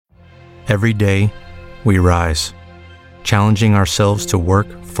Every day, we rise, challenging ourselves to work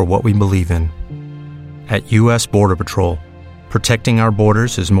for what we believe in. At U.S. Border Patrol, protecting our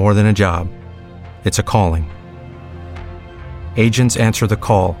borders is more than a job. It's a calling. Agents answer the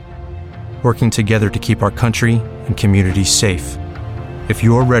call, working together to keep our country and communities safe. If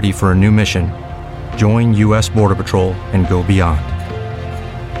you are ready for a new mission, join U.S. Border Patrol and go beyond.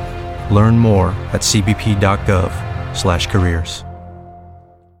 Learn more at cbp.gov/careers.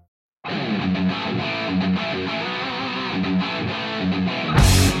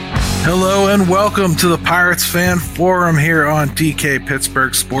 Hello and welcome to the Pirates Fan Forum here on DK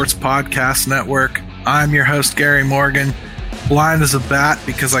Pittsburgh Sports Podcast Network. I'm your host, Gary Morgan, blind as a bat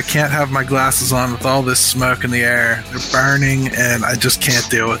because I can't have my glasses on with all this smoke in the air. They're burning and I just can't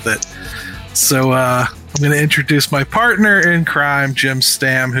deal with it. So I'm going to introduce my partner in crime, Jim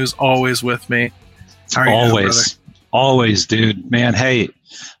Stamm, who's always with me. How are you doing, brother? Always, dude. Man, hey,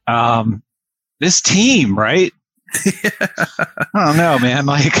 this team, right? Yeah. I don't know, man.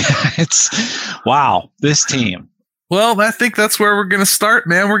 Like, this team. Well, I think that's where we're going to start,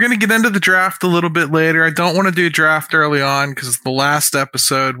 man. We're going to get into the draft a little bit later. I don't want to do draft early on because the last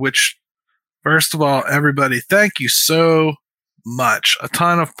episode, which, first of all, everybody, thank you so much. A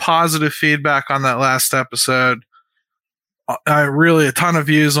ton of positive feedback on that last episode. Really a ton of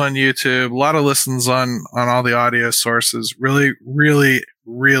views on YouTube, a lot of listens on all the audio sources. Really, really,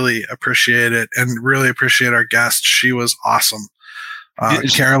 really appreciate it and really appreciate our guest. She was awesome.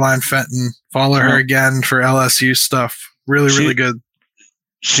 Caroline Fenton, follow her again for LSU stuff. Really good.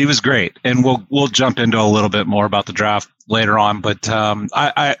 She was great. And we'll jump into a little bit more about the draft later on. But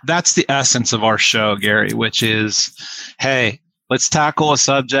I that's the essence of our show, Gary, which is, hey, let's tackle a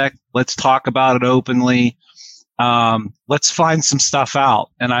subject. Let's talk about it openly. Let's find some stuff out.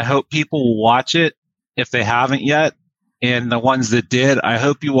 And I hope people will watch it if they haven't yet. And the ones that did, I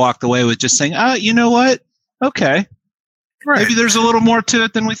hope you walked away with just saying, you know what? Okay. Right. Maybe there's a little more to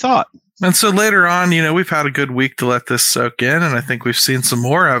it than we thought. And so later on, we've had a good week to let this soak in. And I think we've seen some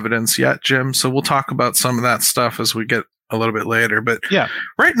more evidence yet, Jim. So we'll talk about some of that stuff as we get a little bit later. But yeah,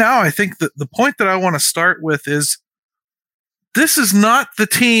 right now, I think that the point that I want to start with is this is not the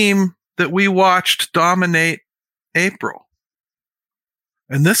team that we watched dominate April.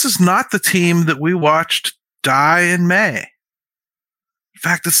 And this is not the team that we watched die in May. In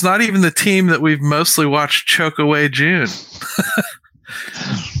fact, it's not even the team that we've mostly watched choke away June.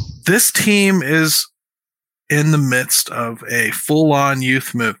 This team is in the midst of a full-on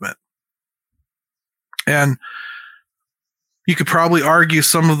youth movement. And you could probably argue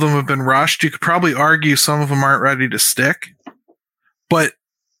some of them have been rushed. You could probably argue some of them aren't ready to stick. But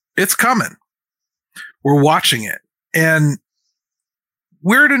it's coming. We're watching it. And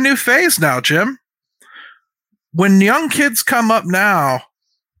we're at a new phase now, Jim. When young kids come up now,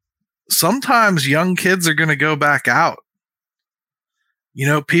 sometimes young kids are going to go back out.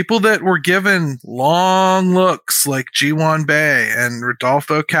 People that were given long looks like G1 Bay and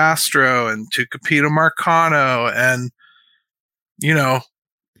Rodolfo Castro and Tucapita Marcano and,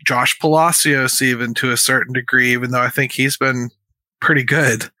 Josh Palacios even to a certain degree, even though I think he's been pretty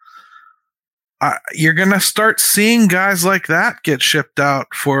good. You're going to start seeing guys like that get shipped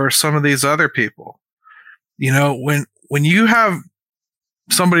out for some of these other people. When you have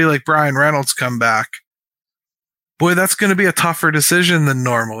somebody like Brian Reynolds come back, boy, that's going to be a tougher decision than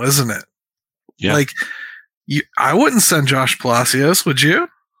normal, isn't it? Yeah. I wouldn't send Josh Palacios, would you?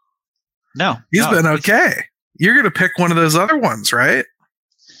 No. He's been okay. You're going to pick one of those other ones, right?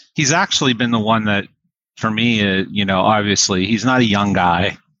 He's actually been the one that, for me, obviously, he's not a young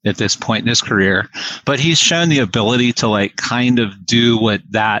guy at this point in his career, but he's shown the ability to kind of do what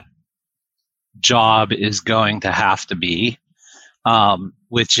that job is going to have to be,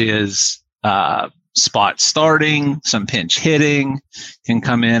 which is spot starting, some pinch hitting, can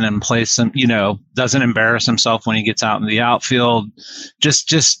come in and play some, doesn't embarrass himself when he gets out in the outfield,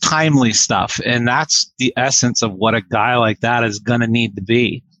 just timely stuff. And that's the essence of what a guy like that is going to need to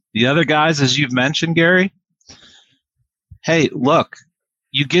be. The other guys, as you've mentioned, Gary, hey, look,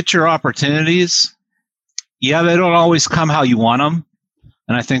 you get your opportunities. Yeah, they don't always come how you want them.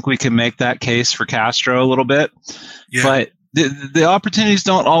 And I think we can make that case for Castro a little bit. Yeah. But the opportunities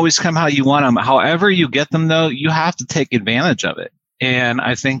don't always come how you want them. However you get them, though, you have to take advantage of it. And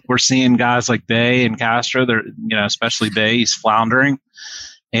I think we're seeing guys like Bay and Castro, they're, especially Bay, he's floundering.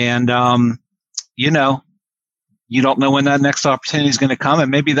 And, you don't know when that next opportunity is going to come.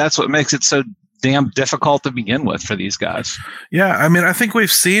 And maybe that's what makes it so damn difficult to begin with for these guys. Yeah, I think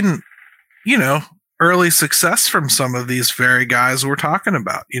we've seen, early success from some of these very guys we're talking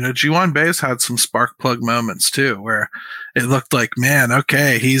about. G1 Bay's had some spark plug moments too, where it looked like, man,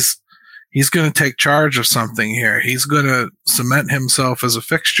 okay, he's He's going to take charge of something here. He's going to cement himself as a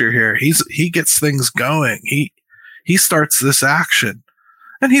fixture here. He gets things going. He starts this action,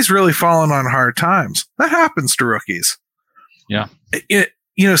 and he's really fallen on hard times. That happens to rookies. Yeah.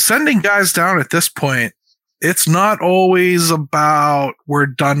 Sending guys down at this point, it's not always about we're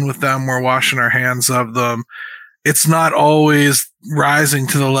done with them, we're washing our hands of them. It's not always rising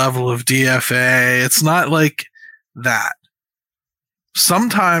to the level of DFA. It's not like that.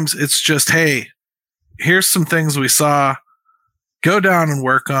 Sometimes it's just, hey, here's some things we saw. Go down and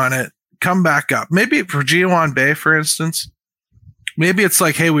work on it. Come back up. Maybe for Gioan Bay, for instance, maybe it's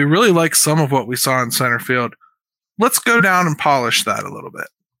like, hey, we really like some of what we saw in center field. Let's go down and polish that a little bit.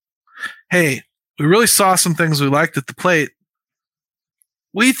 Hey, we really saw some things we liked at the plate.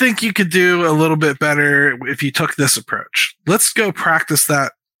 We think you could do a little bit better if you took this approach. Let's go practice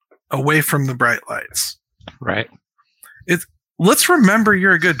that away from the bright lights. Right. Let's remember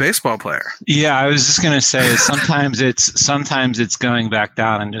you're a good baseball player. Yeah, I was just going to say sometimes it's going back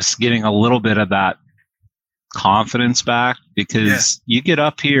down and just getting a little bit of that confidence back, because you get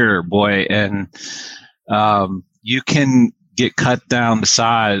up here, boy, and you can get cut down to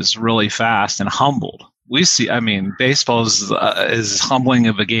size really fast and humbled. We see, baseball is as humbling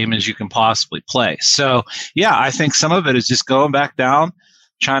of a game as you can possibly play. So, yeah, I think some of it is just going back down,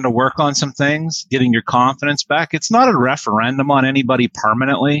 trying to work on some things, getting your confidence back. It's not a referendum on anybody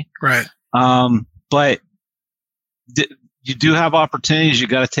permanently. Right. But you do have opportunities. You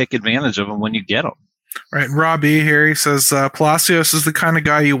got to take advantage of them when you get them. Right. And Rob E. here, he says, Palacios is the kind of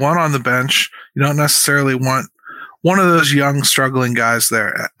guy you want on the bench. You don't necessarily want one of those young, struggling guys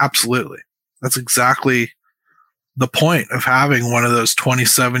there. Absolutely. That's exactly the point of having one of those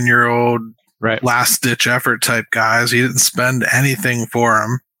 27-year-old last-ditch effort type guys. He didn't spend anything for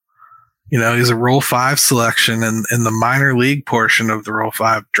him. He's a Rule 5 selection in the minor league portion of the Rule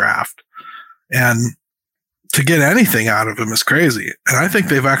 5 draft. And to get anything out of him is crazy. And I think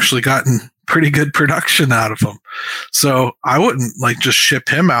they've actually gotten pretty good production out of him. So I wouldn't just ship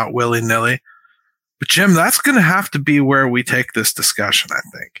him out willy-nilly. But Jim, that's going to have to be where we take this discussion, I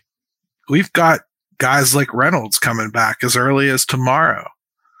think. We've got guys like Reynolds coming back as early as tomorrow.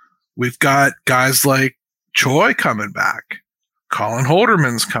 We've got guys like Choi coming back. Colin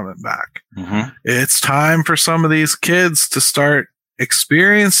Holderman's coming back. Mm-hmm. It's time for some of these kids to start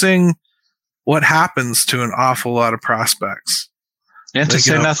experiencing what happens to an awful lot of prospects. And to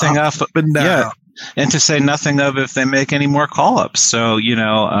say nothing of, and to say nothing of if they make any more call-ups. So,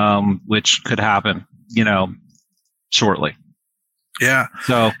 which could happen, shortly. Yeah.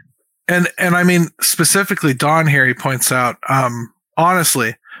 So, and specifically Don here, he points out,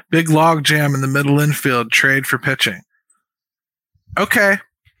 honestly, big log jam in the middle infield, trade for pitching. Okay.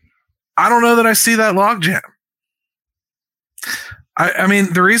 I don't know that I see that log jam.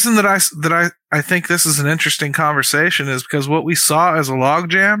 The reason that I think this is an interesting conversation is because what we saw as a log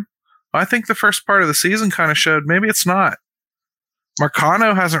jam, I think the first part of the season kind of showed maybe it's not.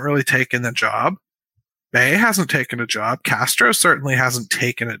 Marcano hasn't really taken the job. Bay hasn't taken a job. Castro certainly hasn't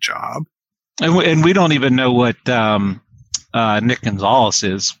taken a job. And we don't even know what Nick Gonzalez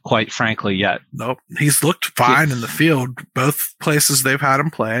is, quite frankly, yet. Nope. He's looked fine in the field, both places they've had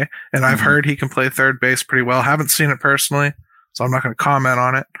him play. And I've heard he can play third base pretty well. Haven't seen it personally, so I'm not going to comment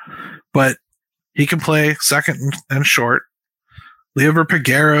on it. But he can play second and short. Leover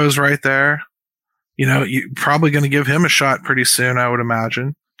Peguero's right there. You're probably going to give him a shot pretty soon, I would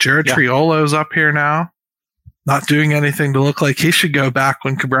imagine. Jared Triolo's up here now, not doing anything to look like he should go back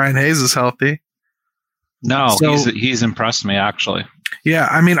when Brian Hayes is healthy. No, so, he's impressed me, actually. Yeah,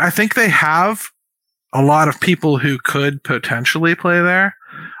 I think they have a lot of people who could potentially play there.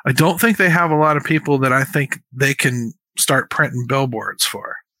 I don't think they have a lot of people that I think they can start printing billboards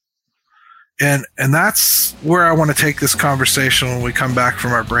for. And that's where I want to take this conversation when we come back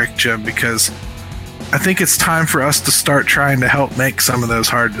from our break, Jim, because I think it's time for us to start trying to help make some of those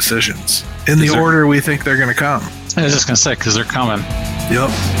hard decisions in the order we think they're going to come. I was just going to say, because they're coming. Yep.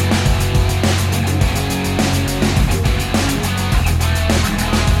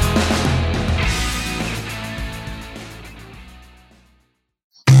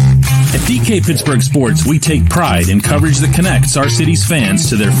 DK Pittsburgh Sports, we take pride in coverage that connects our city's fans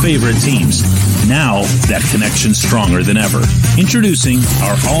to their favorite teams. Now, that connection's stronger than ever. Introducing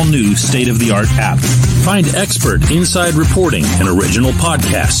our all-new state-of-the-art app. Find expert inside reporting and original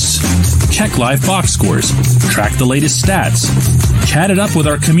podcasts. Check live box scores. Track the latest stats. Chat it up with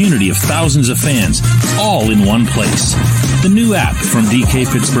our community of thousands of fans, all in one place. The new app from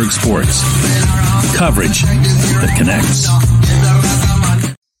DK Pittsburgh Sports. Coverage that connects.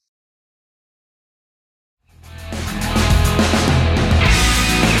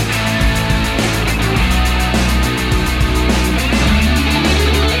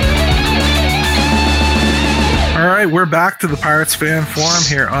 right, we're back to the Pirates Fan Forum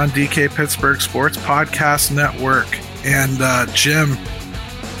here on DK Pittsburgh Sports Podcast Network. And Jim,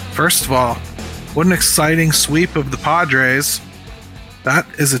 first of all, what an exciting sweep of the Padres. That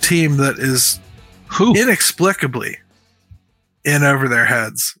is a team that is inexplicably in over their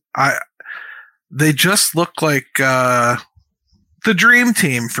heads. They just look like the dream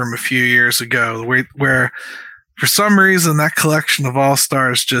team from a few years ago, where for some reason that collection of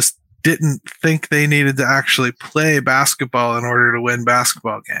all-stars just didn't think they needed to actually play basketball in order to win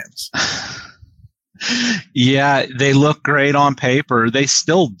basketball games. Yeah, they look great on paper. They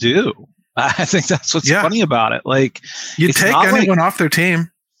still do. I think that's what's funny about it. Like, you take anyone off their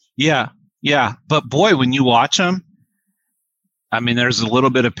team. Yeah. But boy, when you watch them, I mean, there's a little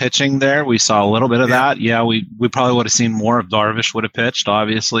bit of pitching there. We saw a little bit of that. Yeah, we probably would have seen more if Darvish would have pitched.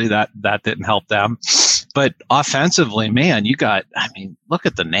 Obviously, that didn't help them. But offensively, man, look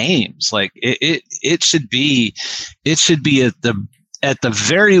at the names. Like it should be at the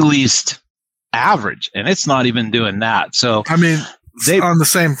very least average, and it's not even doing that. So I mean, on the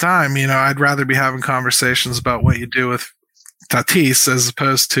same time, I'd rather be having conversations about what you do with Tatis as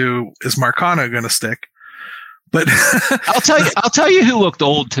opposed to, is Marcano going to stick? But I'll tell you who looked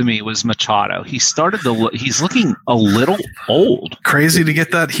old to me was Machado. He's looking a little old. Crazy to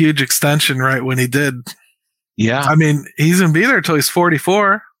get that huge extension right when he did. Yeah. I mean, he's going to be there until he's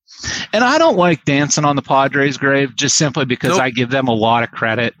 44. And I don't like dancing on the Padres' grave just simply because I give them a lot of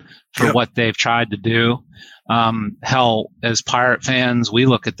credit for what they've tried to do. Hell, as Pirate fans, we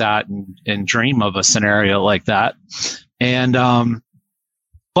look at that and dream of a scenario like that. And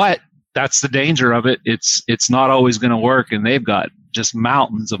but that's the danger of it. It's not always going to work, and they've got just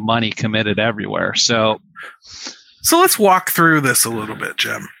mountains of money committed everywhere. So let's walk through this a little bit,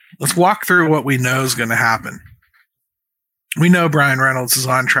 Jim. Let's walk through what we know is going to happen. We know Brian Reynolds is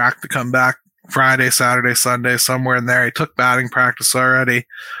on track to come back Friday, Saturday, Sunday, somewhere in there. He took batting practice already.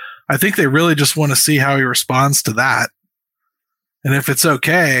 I think they really just want to see how he responds to that. And if it's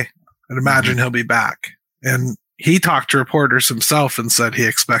okay, I'd imagine he'll be back. And he talked to reporters himself and said he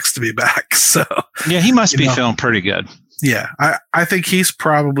expects to be back. So yeah, he must be feeling pretty good. Yeah, I think he's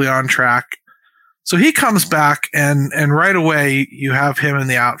probably on track. So he comes back, and right away you have him in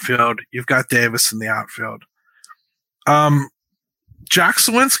the outfield. You've got Davis in the outfield. Jack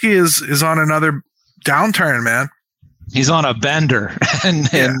Sawinski is on another downturn, man. He's on a bender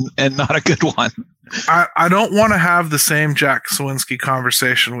and not a good one. I don't want to have the same Jack Sawinski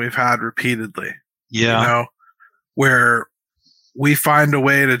conversation we've had repeatedly. Yeah. Where we find a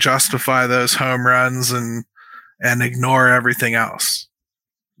way to justify those home runs and ignore everything else.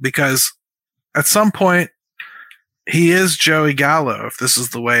 Because at some point, he is Joey Gallo if this is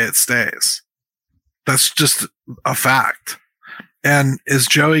the way it stays. That's just a fact. And is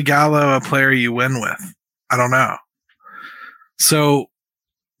Joey Gallo a player you win with? I don't know. So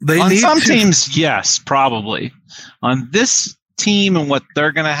on some teams, yes, probably. On this team and what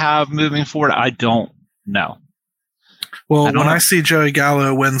they're going to have moving forward, I don't know. Well, when I see Joey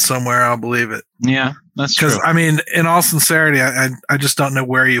Gallo win somewhere, I'll believe it. Yeah, that's true. Because, I mean, in all sincerity, I just don't know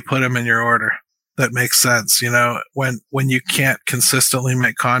where you put him in your order. That makes sense, when you can't consistently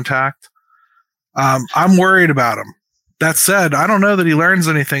make contact. I'm worried about him. That said, I don't know that he learns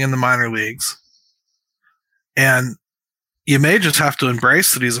anything in the minor leagues. And you may just have to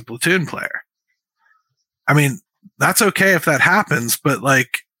embrace that he's a platoon player. I mean, that's okay if that happens, but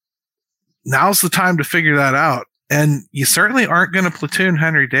now's the time to figure that out. And you certainly aren't going to platoon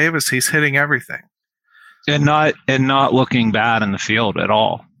Henry Davis. He's hitting everything. And not looking bad in the field at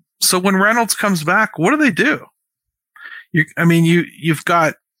all. So when Reynolds comes back, what do? You've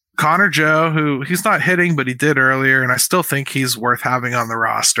got Connor Joe, who he's not hitting, but he did earlier, and I still think he's worth having on the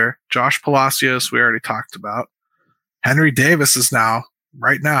roster. Josh Palacios, we already talked about. Henry Davis is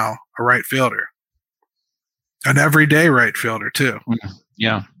right now, a right fielder. An everyday right fielder, too.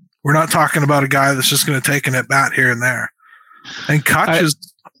 Yeah. We're not talking about a guy that's just going to take an at-bat here and there. And Kutch is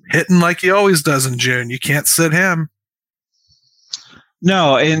hitting like he always does in June. You can't sit him.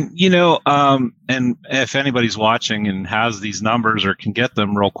 No, and and if anybody's watching and has these numbers or can get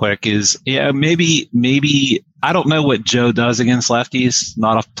them real quick, maybe I don't know what Joe does against lefties,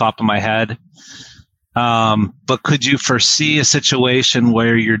 not off the top of my head. But could you foresee a situation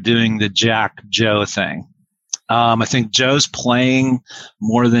where you're doing the Jack Joe thing? I think Joe's playing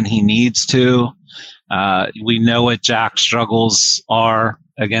more than he needs to. We know what Jack's struggles are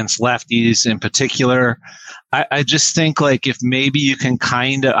against lefties in particular. I just think if maybe you can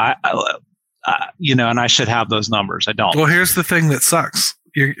kind of, and I should have those numbers. I don't. Well, here's the thing that sucks.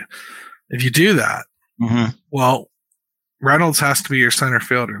 If you do that, well, Reynolds has to be your center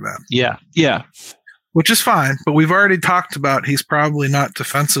fielder then. Yeah. which is fine. But we've already talked about he's probably not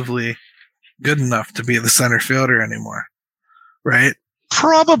defensively good enough to be the center fielder anymore, right?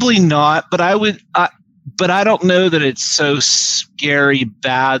 Probably not, but but I don't know that it's so scary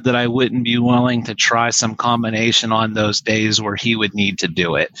bad that I wouldn't be willing to try some combination on those days where he would need to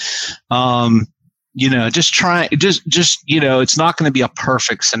do it. Just it's not going to be a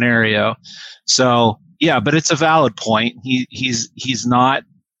perfect scenario. So yeah, but it's a valid point. He's not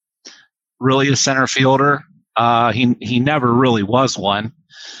really a center fielder. He never really was one.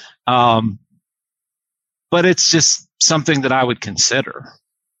 But it's just something that I would consider.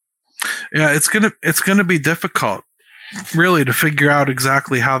 Yeah, it's gonna be difficult, really, to figure out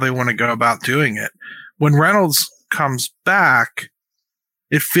exactly how they want to go about doing it. When Reynolds comes back,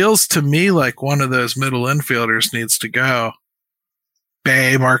 it feels to me like one of those middle infielders needs to go.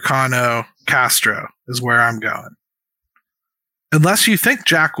 Bay, Marcano, Castro is where I'm going. Unless you think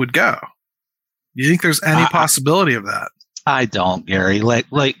Jack would go. You think there's any possibility of that? I don't, Gary. Look,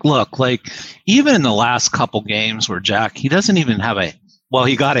 even in the last couple games where Jack, he doesn't even have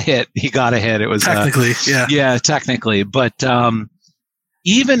he got a hit. It was technically, yeah. Yeah, technically. But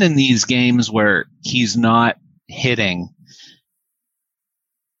even in these games where he's not hitting,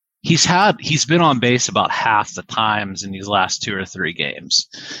 he's been on base about half the times in these last 2 or 3 games.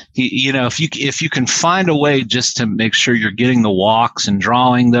 If you can find a way just to make sure you're getting the walks and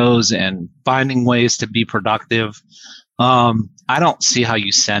drawing those and finding ways to be productive, I don't see how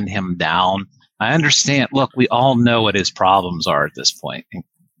you send him down. I understand. Look, we all know what his problems are at this point,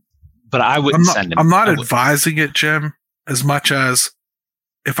 but I wouldn't send him. I'm not advising it, Jim, as much as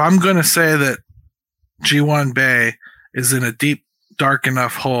if I'm going to say that G1 Bay is in a deep, dark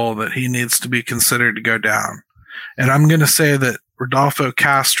enough hole that he needs to be considered to go down, and I'm going to say that Rodolfo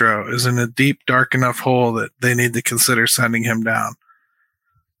Castro is in a deep, dark enough hole that they need to consider sending him down,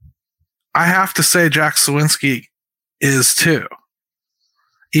 I have to say Jack Sawinski is too.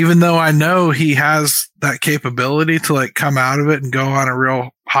 Even though I know he has that capability to come out of it and go on a real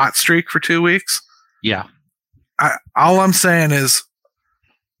hot streak for 2 weeks. Yeah. All I'm saying is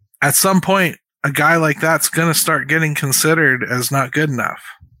at some point, a guy like that's going to start getting considered as not good enough.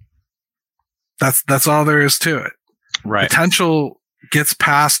 That's all there is to it. Right. Potential gets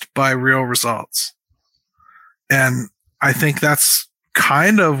passed by real results. And I think that's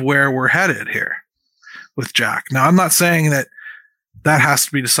kind of where we're headed here with Jack. Now, I'm not saying that has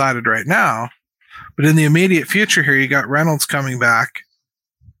to be decided right now, but in the immediate future here, you got Reynolds coming back.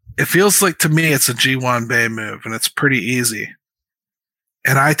 It feels like to me it's a G1 Bay move, and it's pretty easy.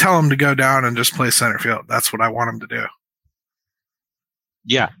 And I tell him to go down and just play center field. That's what I want him to do.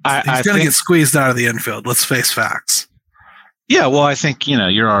 Yeah, he's going to get squeezed out of the infield. Let's face facts. Yeah, well, I think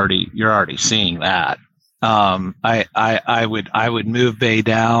you're already seeing that. I would move Bay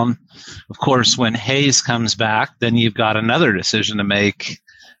down. Of course, when Hayes comes back, then you've got another decision to make.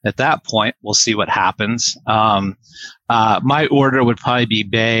 At that point, we'll see what happens. My order would probably be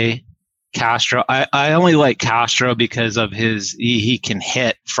Bay, Castro. I only like Castro because of he can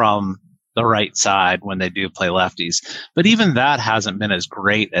hit from the right side when they do play lefties. But even that hasn't been as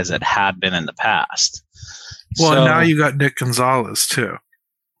great as it had been in the past. Well, now you got Nick Gonzalez too.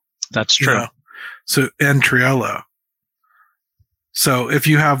 That's true. So, and Triello. So if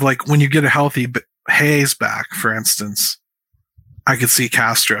you have when you get a healthy Hayes back, for instance, I could see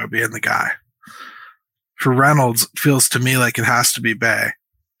Castro being the guy. For Reynolds, it feels to me like it has to be Bay.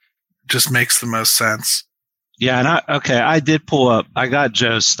 It just makes the most sense. Yeah, and I did pull up. I got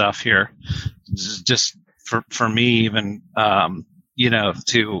Joe's stuff here, just for me even,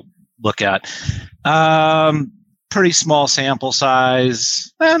 to look at. Pretty small sample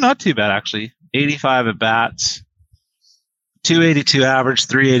size. Not too bad actually. 85 at bats, 282 average,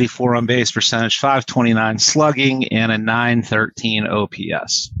 384 on base percentage, 529 slugging, and a 913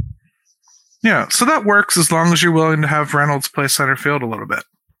 OPS. Yeah, so that works as long as you're willing to have Reynolds play center field a little bit.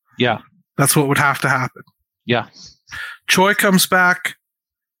 Yeah. That's what would have to happen. Yeah. Choi comes back.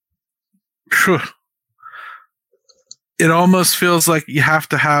 It almost feels like you have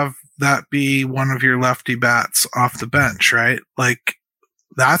to have that be one of your lefty bats off the bench, right?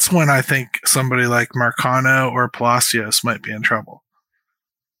 That's when I think somebody like Marcano or Palacios might be in trouble.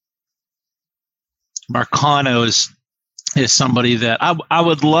 Marcano is somebody that I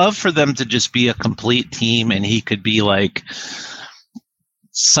would love for them to just be a complete team, and he could be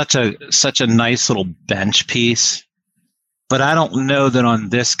such a nice little bench piece. But I don't know that on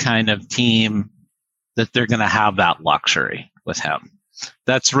this kind of team that they're going to have that luxury with him.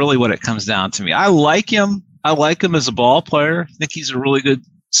 That's really what it comes down to me. I like him. I like him as a ball player. I think he's a really good,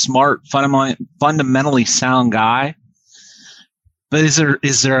 smart, fundamentally sound guy. But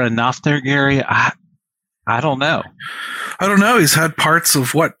is there enough there, Gary? I don't know. He's had parts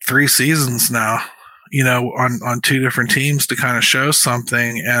of 3 seasons now, on 2 different teams to kind of show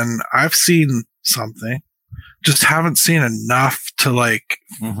something. And I've seen something, just haven't seen enough to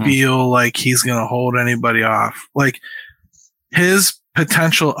feel like he's going to hold anybody off. Like his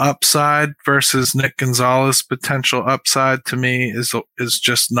potential upside versus Nick Gonzalez's potential upside to me is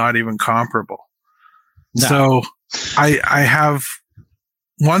just not even comparable. No. So I have,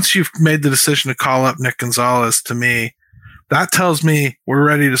 once you've made the decision to call up Nick Gonzalez, to me, that tells me we're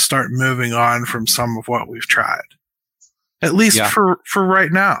ready to start moving on from some of what we've tried. At least for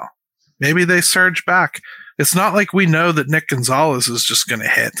right now. Maybe they surge back. It's not like we know that Nick Gonzalez is just going to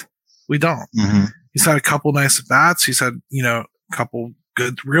hit. We don't. Mm-hmm. He's had a couple nice at-bats. He's had, a couple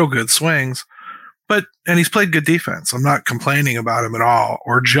real good swings. And he's played good defense. I'm not complaining about him at all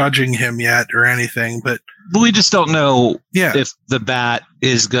or judging him yet or anything, but we just don't know if the bat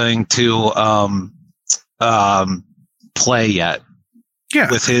is going to play yet. Yeah.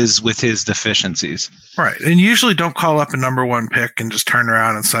 With his deficiencies. Right. And usually don't call up a number 1 pick and just turn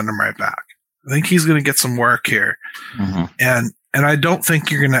around and send him right back. I think he's going to get some work here. Mm-hmm. And I don't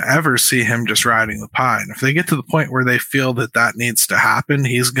think you're going to ever see him just riding the pine. If they get to the point where they feel that needs to happen,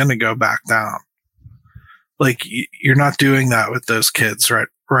 he's going to go back down. Like, you're not doing that with those kids right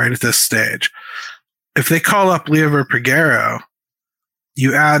at this stage. If they call up Leover Peguero,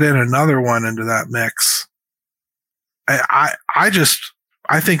 you add in another one into that mix.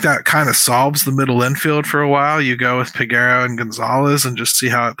 I think that kind of solves the middle infield for a while. You go with Peguero and Gonzalez and just see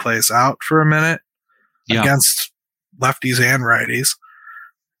how it plays out for a minute against lefties and righties.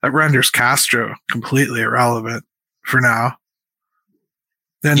 That renders Castro completely irrelevant for now.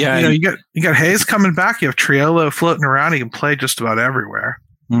 Then you got Hayes coming back. You have Triolo floating around. He can play just about everywhere.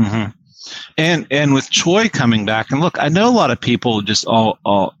 Mm-hmm. And with Choi coming back, and look, I know a lot of people just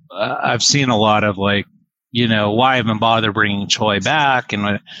I've seen a lot of why even bother bringing Choi back?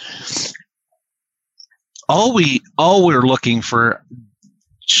 And all we're looking for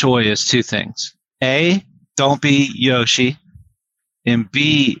Choi is 2 things: A, don't be Yoshi, and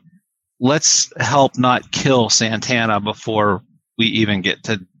B, let's help not kill Santana before we even get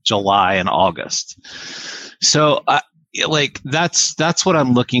to July and August. So, that's what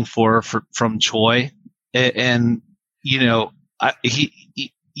I'm looking for from Choi, and you've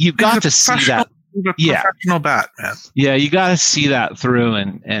got to see that. Professional bat, man. Yeah, you got to see that through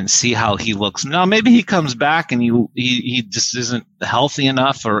and see how he looks. Now, maybe he comes back and he just isn't healthy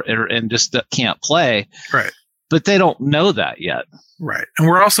enough and just can't play. Right. But they don't know that yet. Right. And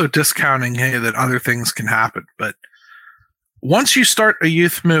we're also discounting, that other things can happen. But once you start a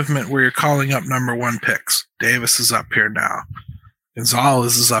youth movement where you're calling up number 1 picks, Davis is up here now.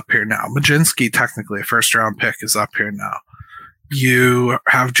 Gonzalez is up here now. Majinski, technically a first-round pick, is up here now. You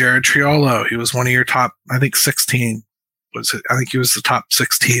have Jared Triolo. He was one of your top, I think, 16. I think he was the top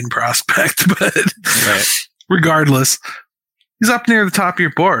 16 prospect, but regardless, he's up near the top of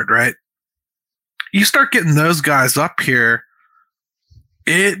your board, right? You start getting those guys up here,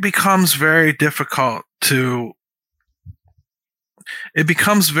 it becomes very difficult to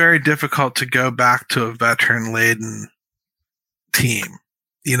go back to a veteran-laden team.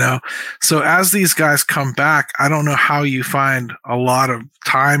 So as these guys come back, I don't know how you find a lot of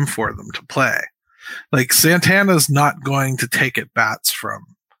time for them to play. Like, Santana's not going to take at bats from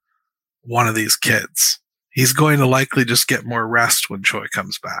one of these kids. He's going to likely just get more rest when Choi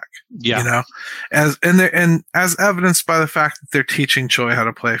comes back. Yeah. As evidenced by the fact that they're teaching Choi how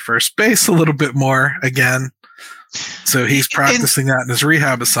to play first base a little bit more again. So he's practicing that in his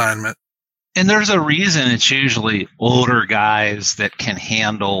rehab assignment. And there's a reason it's usually older guys that can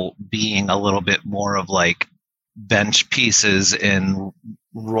handle being a little bit more of bench pieces and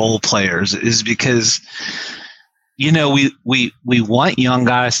role players, is because, we want young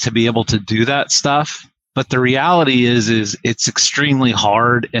guys to be able to do that stuff. But the reality is it's extremely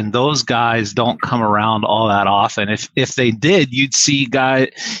hard, and those guys don't come around all that often. If they did, you'd see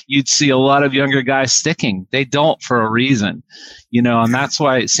a lot of younger guys sticking. They don't, for a reason, and that's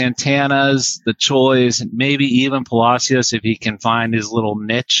why Santana's, the Choi's, maybe even Palacios, if he can find his little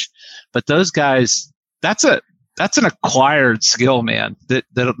niche. But those guys, that's an acquired skill, man, that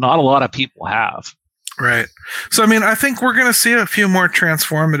not a lot of people have. Right. So, I think we're going to see a few more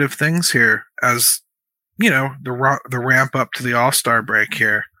transformative things here as the ramp up to the All-Star break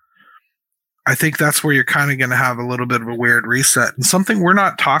here. I think that's where you're kind of going to have a little bit of a weird reset. And something we're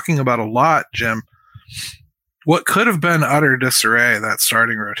not talking about a lot, Jim, what could have been utter disarray, that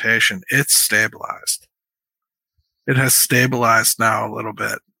starting rotation, it's stabilized. It has stabilized now a little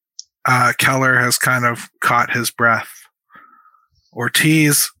bit. Keller has kind of caught his breath.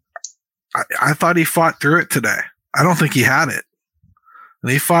 Ortiz, I thought he fought through it today. I don't think he had it.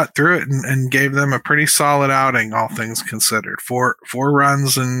 And he fought through it and gave them a pretty solid outing, all things considered. Four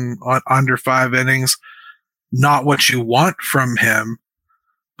runs in under 5 innings. Not what you want from him,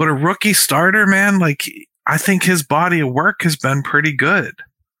 but a rookie starter, man, like I think his body of work has been pretty good.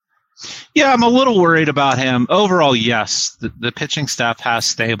 Yeah, I'm a little worried about him. Overall, yes, the pitching staff has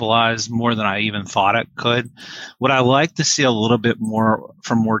stabilized more than I even thought it could. Would I like to see a little bit more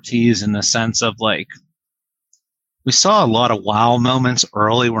from Ortiz in the sense of, like, we saw a lot of wow moments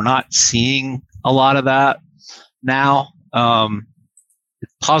early. We're not seeing a lot of that now. It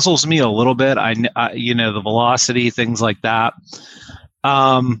puzzles me a little bit. I the velocity, things like that.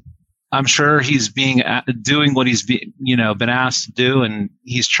 I'm sure he's doing what he's been asked to do, and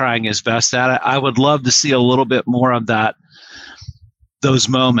he's trying his best at it. I would love to see a little bit more of those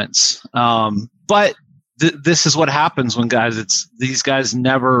moments. But this is what happens when these guys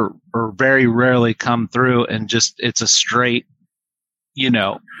never or very rarely come through, and just it's a straight,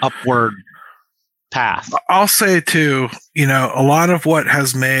 upward path. I'll say too, a lot of what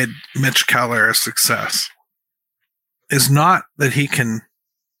has made Mitch Keller a success is not that he can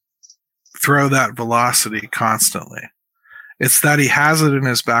throw that velocity constantly. It's that he has it in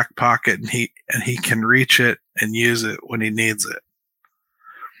his back pocket and he can reach it and use it when he needs it.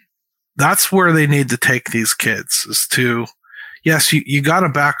 That's where they need to take these kids, is to, yes, you got to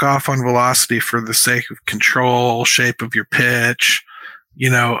back off on velocity for the sake of control, shape of your pitch,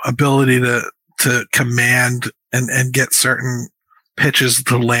 ability to command and get certain pitches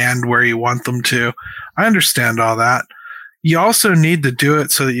to land where you want them to. I understand all that. You also need to do it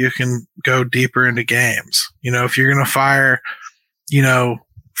so that you can go deeper into games. If you're going to fire,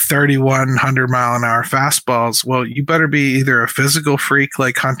 3,100 mile an hour fastballs, well, you better be either a physical freak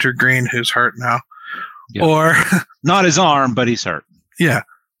like Hunter Green, who's hurt now, or not his arm, but he's hurt. Yeah.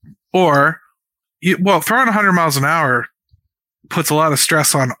 Or throwing 100 miles an hour puts a lot of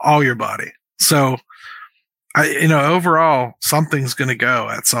stress on all your body. So overall, something's going to go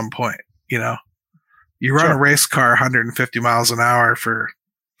at some point, You run a race car 150 miles an hour for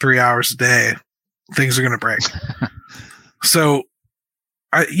 3 hours a day, things are going to break. So,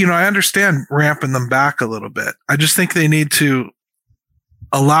 I understand ramping them back a little bit. I just think they need to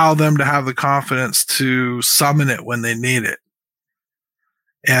allow them to have the confidence to summon it when they need it.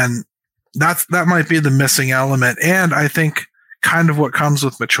 And that might be the missing element. And I think kind of what comes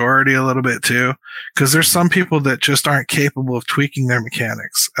with maturity a little bit too, because there's some people that just aren't capable of tweaking their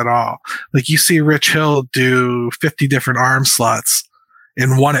mechanics at all. Like you see Rich Hill do 50 different arm slots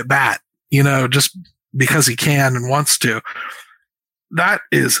in one at bat, just because he can and wants to. That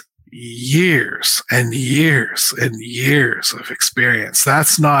is years and years and years of experience.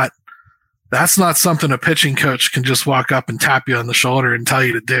 That's not something a pitching coach can just walk up and tap you on the shoulder and tell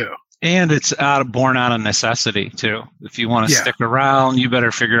you to do. And it's born out of necessity too. If you want to stick around, you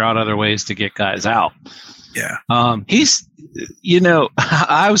better figure out other ways to get guys out. Yeah. He's,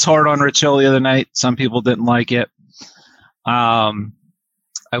 I was hard on Rich Hill the other night. Some people didn't like it. I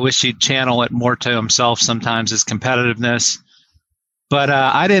wish he'd channel it more to himself sometimes, his competitiveness. But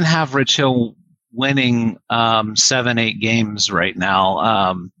I didn't have Rich Hill winning 7-8 games right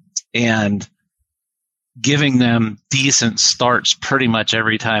now, and giving them decent starts pretty much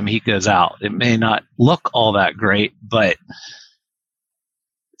every time he goes out. It may not look all that great, but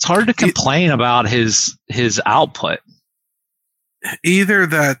it's hard to complain about his output. Either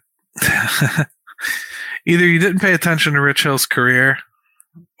you didn't pay attention to Rich Hill's career,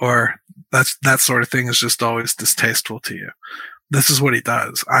 or that sort of thing is just always distasteful to you. This is what he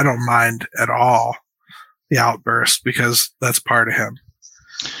does. I don't mind at all the outburst because that's part of him.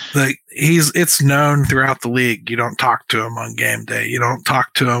 Like it's known throughout the league. You don't talk to him on game day. You don't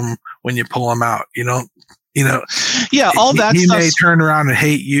talk to him when you pull him out. You don't, yeah, all that he stuff. May turn around and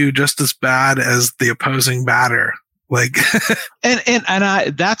hate you just as bad as the opposing batter. Like,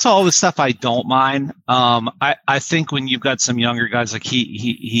 and that's all the stuff I don't mind. I think when you've got some younger guys, like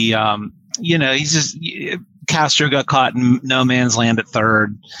he's just, Castro got caught in no man's land at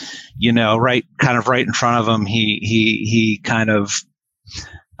third, right in front of him. He kind of,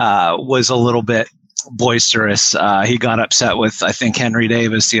 was a little bit boisterous. He got upset with, I think, Henry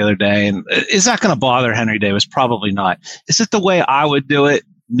Davis the other day. And is that going to bother Henry Davis? Probably not. Is it the way I would do it?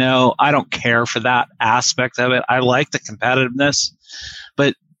 No, I don't care for that aspect of it. I like the competitiveness,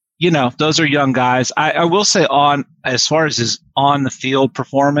 but those are young guys. I will say as far as his on the field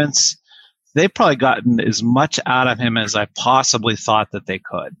performance, they've probably gotten as much out of him as I possibly thought that they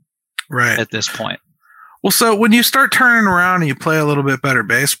could. Right at this point. Well, so when you start turning around and you play a little bit better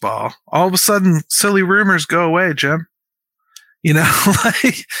baseball, all of a sudden silly rumors go away, Jim. You know,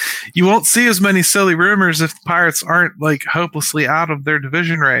 like you won't see as many silly rumors if the Pirates aren't like hopelessly out of their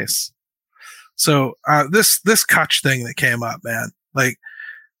division race. So this Kutch thing that came up, man, like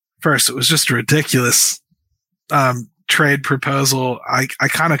first it was just a ridiculous trade proposal. I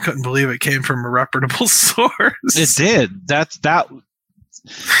kind of couldn't believe it came from a reputable source. It did. That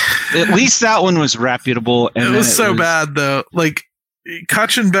at least that one was reputable. And it was so bad though. Like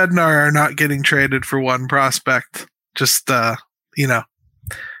Kutch and Bednar are not getting traded for one prospect. Just you know,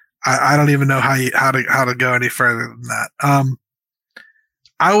 I don't even know how to go any further than that.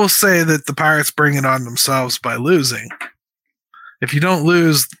 I will say that the Pirates bring it on themselves by losing. If you don't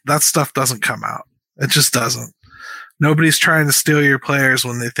lose, that stuff doesn't come out. It just doesn't. Nobody's trying to steal your players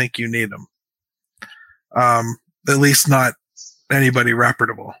when they think you need them. At least not anybody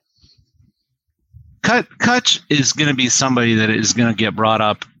reputable. Kutch is going to be somebody that is going to get brought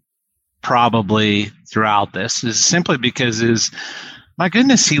up probably throughout this, is simply because my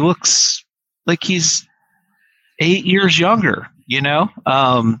goodness, he looks like he's 8 years younger, you know?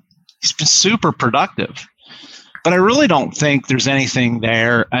 He's been super productive. But I really don't think there's anything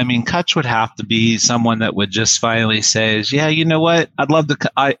there. I mean, Kutch would have to be someone that would just finally say, yeah, you know what? I'd love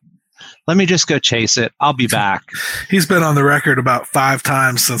to let me just go chase it. I'll be back. He's been on the record about 5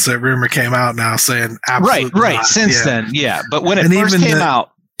 times since that rumor came out now saying absolutely right. not. Since then, yeah. But when it first came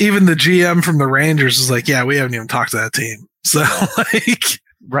out, even the GM from the Rangers was like, yeah, we haven't even talked to that team. So like,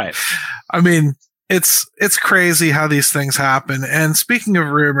 right. I mean, it's crazy how these things happen. And speaking of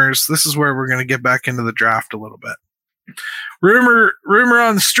rumors, this is where we're going to get back into the draft a little bit. Rumor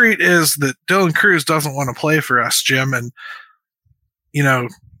on the street is that Dylan Cruz doesn't want to play for us, Jim. And, you know,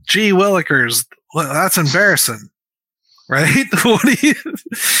 gee willikers, that's embarrassing, right?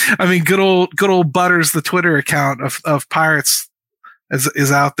 I mean, good old Butters, the Twitter account of Pirates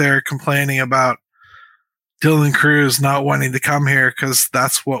is out there complaining about Dylan Cruz not wanting to come here because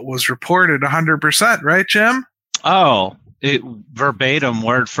that's what was reported 100%, right, Jim? Oh, verbatim,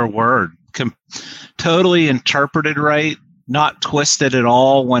 word for word, totally interpreted right, not twisted at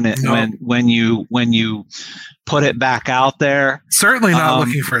all when you put it back out there. Certainly not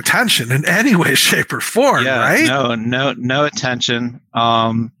looking for attention in any way, shape, or form, right? No attention,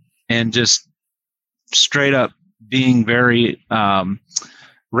 and just straight up being very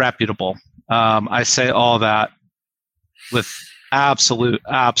reputable. I say all that with absolute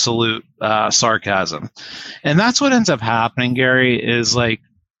sarcasm. And that's what ends up happening, Gary, is like,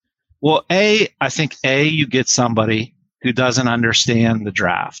 well, I think you get somebody who doesn't understand the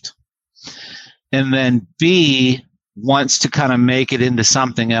draft. And then B, wants to kind of make it into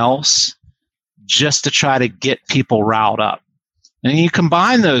something else just to try to get people riled up. And you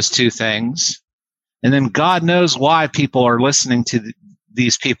combine those two things, and then God knows why people are listening to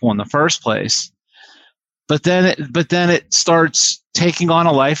these people in the first place. But then it starts taking on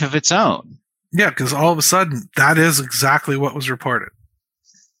a life of its own. Yeah, because all of a sudden, that is exactly what was reported.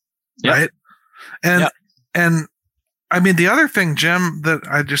 Yep. Right? And I mean, the other thing, Jim, that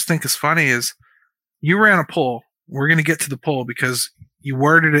I just think is funny is you ran a poll. We're going to get to the poll because you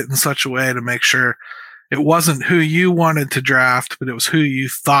worded it in such a way to make sure it wasn't who you wanted to draft, but it was who you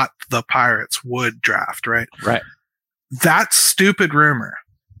thought the Pirates would draft, right? Right. That stupid rumor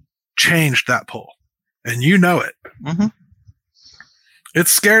changed that poll, and you know it. Mm-hmm. It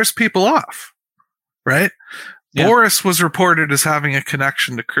scares people off, right? Yeah. Boris was reported as having a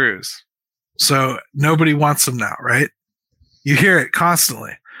connection to Cruz, so nobody wants him now, right? You hear it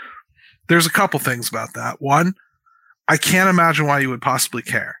constantly. There's a couple things about that. One, I can't imagine why you would possibly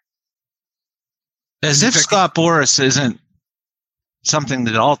care. As if Scott Boris isn't something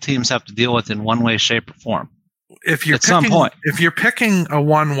that all teams have to deal with in one way, shape, or form. If you're picking a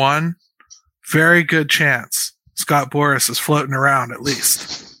 1-1, very good chance Scott Boris is floating around at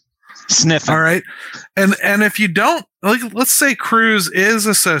least. Sniffing. All right. And if you don't, like, let's say Cruz is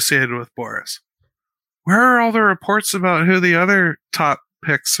associated with Boris. Where are all the reports about who the other top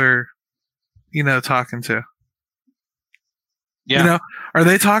picks are, talking to? Yeah. Are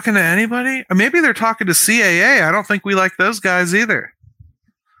they talking to anybody? Maybe they're talking to CAA. I don't think we like those guys either.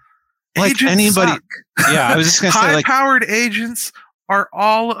 Like agents anybody. Suck. Yeah, I was just going to say, high-powered agents are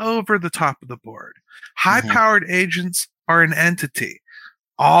all over the top of the board. High-powered agents are an entity,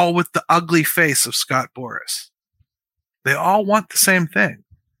 all with the ugly face of Scott Boris. They all want the same thing: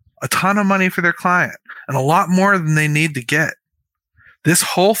 a ton of money for their client, and a lot more than they need to get. This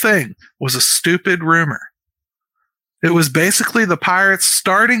whole thing was a stupid rumor. It was basically the Pirates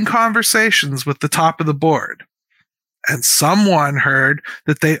starting conversations with the top of the board. And someone heard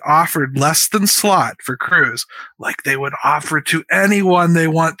that they offered less than slot for Cruz, like they would offer to anyone they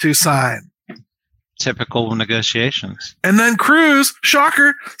want to sign. typical negotiations. And then Cruz,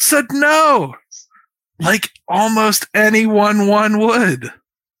 shocker, said no. Like almost anyone would.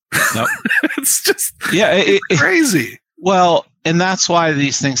 Nope. It's just it's crazy. Well, and that's why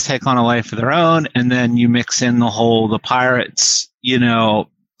these things take on a life of their own. And then you mix in the Pirates,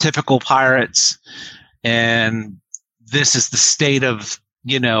 typical Pirates. And this is the state of,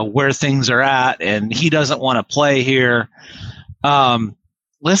 where things are at. And he doesn't want to play here.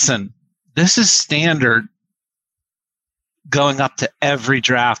 Listen, this is standard going up to every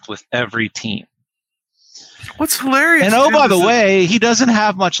draft with every team. What's hilarious? And by the way, he doesn't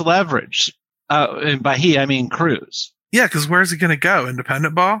have much leverage. And by he, I mean Cruz. Yeah, because where's he going to go?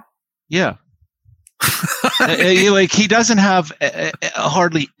 Independent ball? Yeah. He doesn't have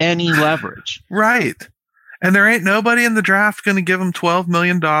hardly any leverage. Right. And there ain't nobody in the draft going to give him $12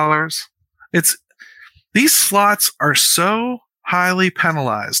 million. These slots are so highly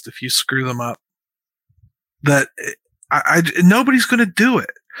penalized if you screw them up that nobody's going to do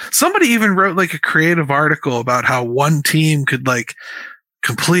it. Somebody even wrote like a creative article about how one team could like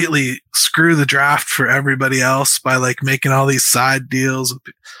completely screw the draft for everybody else by like making all these side deals.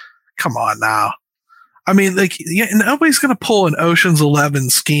 Come on now. I mean, like, nobody's going to pull an Ocean's 11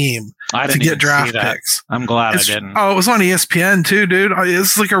 scheme to get draft picks. I'm glad I didn't. Oh, it was on ESPN too, dude.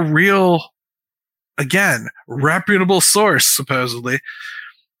 It's like a real, again, reputable source, supposedly.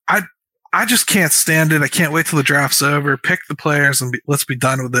 I just can't stand it. I can't wait till the draft's over. Pick the players and let's be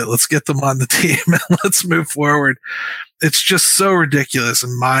done with it. Let's get them on the team and let's move forward. It's just so ridiculous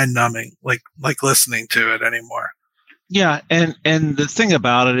and mind numbing, like listening to it anymore. Yeah, and the thing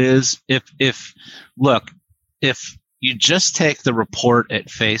about it is, if you just take the report at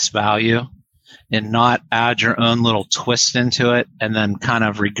face value and not add your own little twist into it and then kind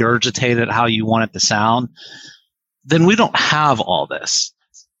of regurgitate it how you want it to sound, then we don't have all this.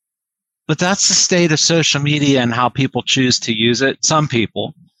 But that's the state of social media and how people choose to use it. Some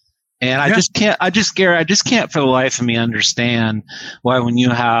people. And I just can't for the life of me understand why when you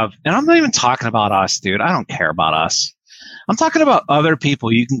have, and I'm not even talking about us, dude. I don't care about us. I'm talking about other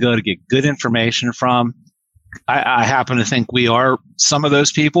people you can go to get good information from. I happen to think we are some of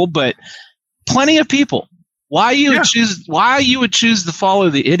those people, but plenty of people. Why you would choose to follow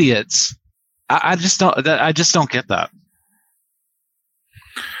the idiots? I just don't get that.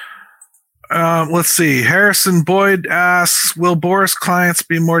 Let's see. Harrison Boyd asks, will Boras clients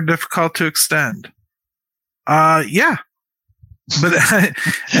be more difficult to extend? Yeah. But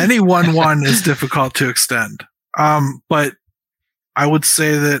any 1-1 is difficult to extend. But I would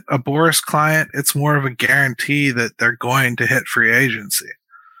say that a Boras client, it's more of a guarantee that they're going to hit free agency.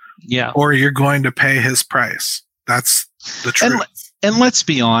 Yeah. Or you're going to pay his price. That's the truth. And let's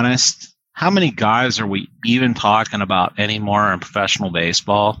be honest, how many guys are we even talking about anymore in professional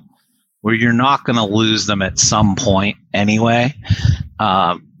baseball where you're not going to lose them at some point anyway?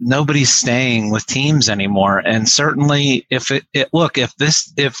 Nobody's staying with teams anymore. And certainly if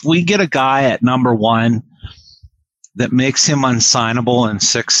we get a guy at number 1 that makes him unsignable in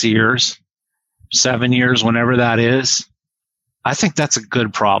 6 years, 7 years, whenever that is, I think that's a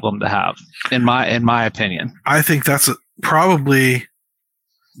good problem to have, in my opinion. I think that's probably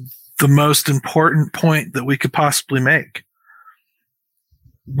the most important point that we could possibly make.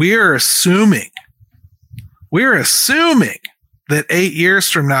 We're assuming that 8 years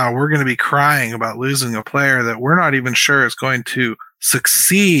from now, we're going to be crying about losing a player that we're not even sure is going to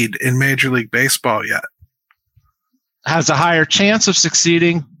succeed in Major League Baseball yet. Has a higher chance of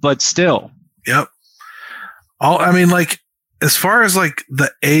succeeding, but still. Yep. As far as like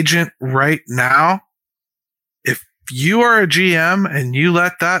the agent right now, if you are a GM and you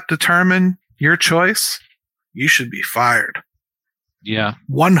let that determine your choice, you should be fired. Yeah.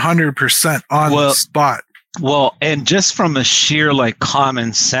 100% on the spot. Well, and just from a sheer like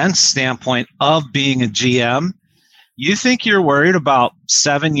common sense standpoint of being a GM, you think you're worried about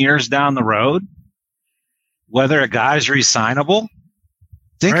 7 years down the road whether a guy's re-signable?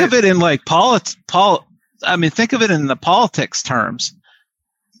 Think of it in like think of it in the politics terms.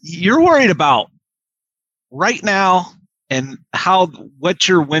 You're worried about right now and what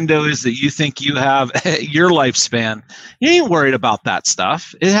your window is that you think you have your lifespan. You ain't worried about that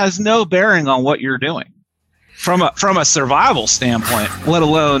stuff. It has no bearing on what you're doing from a survival standpoint, let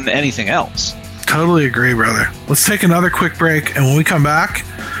alone anything else. Totally agree, brother. Let's take another quick break, and when we come back,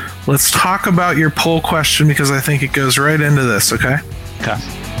 let's talk about your poll question because I think it goes right into this, okay? Okay.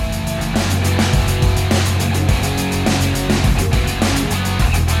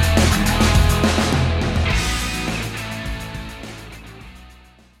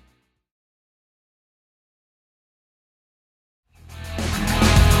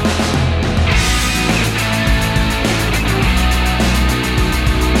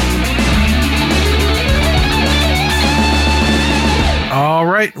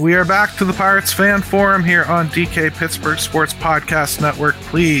 we are back to the Pirates Fan Forum here on DK Pittsburgh Sports Podcast Network.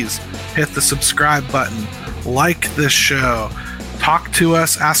 Please hit the subscribe button, like this show, talk to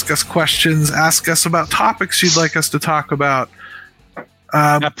us, ask us questions, ask us about topics you'd like us to talk about.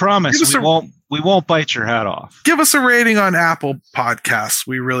 I promise we won't bite your head off. Give us a rating on Apple Podcasts.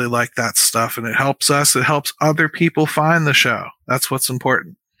 We really like that stuff, and it helps us. It helps other people find the show. That's what's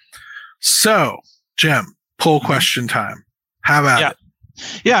important. So, Jim, poll question time. How about it?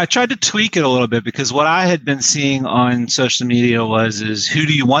 Yeah, I tried to tweak it a little bit because what I had been seeing on social media is who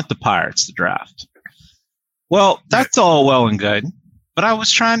do you want the Pirates to draft? Well, that's all well and good, but I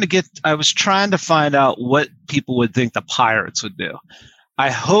was trying to find out what people would think the Pirates would do.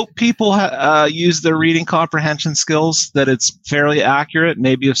 I hope people use their reading comprehension skills, that it's fairly accurate.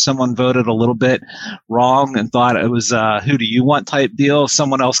 Maybe if someone voted a little bit wrong and thought it was who do you want type deal,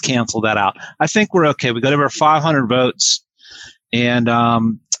 someone else canceled that out. I think we're okay. We got over 500 votes, and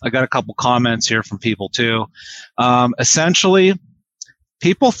I got a couple comments here from people too. Essentially,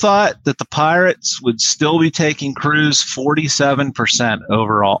 people thought that the Pirates would still be taking Cruz 47%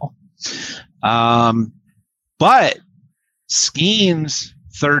 overall. But Skeens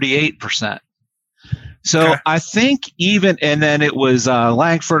 38%. So okay. I think and then it was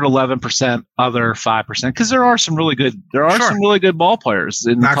Langford 11%, other 5%, because there are some really good ball players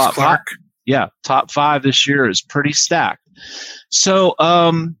in Max the top Clark. 5. Yeah, top 5 this year is pretty stacked. So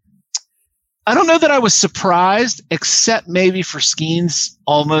I don't know that I was surprised, except maybe for Skeens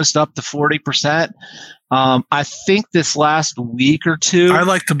almost up to 40%. I think this last week or two, I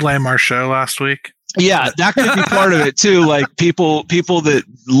like to blame our show last week. Yeah, that could be part of it too. Like people that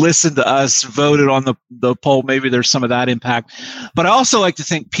listened to us voted on the poll. Maybe there's some of that impact. But I also like to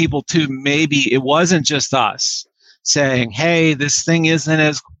think people too, maybe it wasn't just us saying, hey, this thing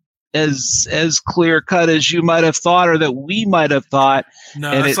isn't as clear cut as you might have thought or that we might have thought.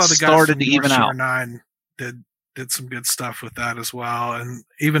 No, and I it saw the guys started from to even out. 9 did some good stuff with that as well. And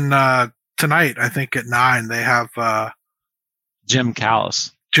even tonight, I think at 9 they have Jim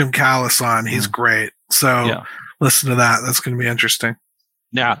Callis on. He's great. So listen to that. That's going to be interesting.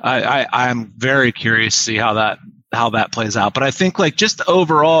 Yeah, I'm very curious to see how that plays out. But I think like just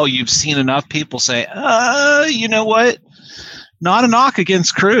overall, you've seen enough people say, you know what? Not a knock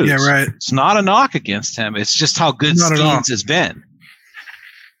against Cruz. Yeah, right. It's not a knock against him. It's just how good Skeens has been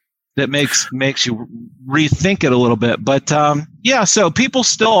that makes you rethink it a little bit. But so people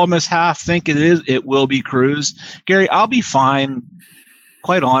still almost half think it will be Cruz. Gary, I'll be fine.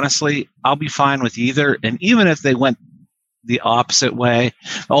 Quite honestly, I'll be fine with either. And even if they went the opposite way,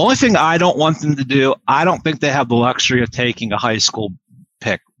 the only thing I don't want them to do, I don't think they have the luxury of taking a high school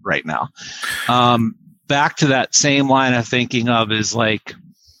pick right now. Back to that same line of thinking of is like,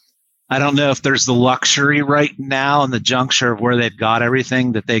 I don't know if there's the luxury right now in the juncture of where they've got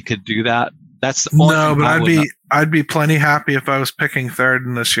everything that they could do that. That's the only thing. But I'd be plenty happy if I was picking third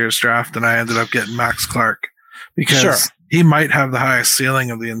in this year's draft and I ended up getting Max Clark, because he might have the highest ceiling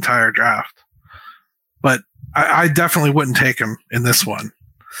of the entire draft. But I definitely wouldn't take him in this one.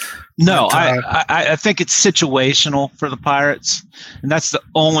 No, I think it's situational for the Pirates, and that's the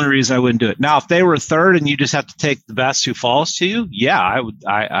only reason I wouldn't do it. Now, if they were third and you just have to take the best who falls to you, yeah, I would.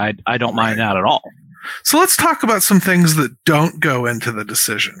 I don't mind that at all. So let's talk about some things that don't go into the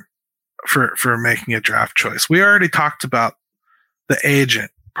decision for making a draft choice. We already talked about the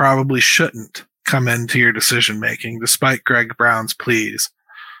agent probably shouldn't come into your decision making, despite Greg Brown's pleas.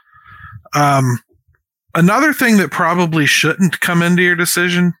 Another thing that probably shouldn't come into your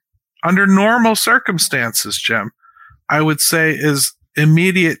decision under normal circumstances, Jim, I would say is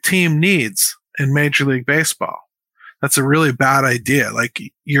immediate team needs in Major League Baseball. That's a really bad idea. Like,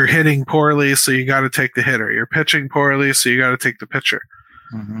 you're hitting poorly, so you got to take the hitter. You're pitching poorly, so you got to take the pitcher.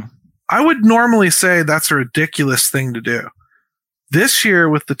 Mm-hmm. I would normally say that's a ridiculous thing to do. This year,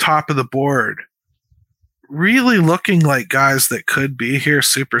 with the top of the board really looking like guys that could be here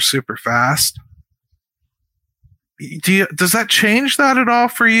super, super fast, does that change that at all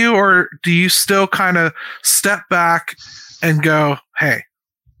for you, or do you still kind of step back and go, hey,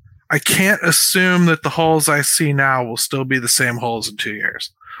 I can't assume that the holes I see now will still be the same holes in 2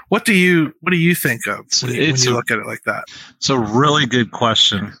 years? What do you think of when you look at it like that? It's a really good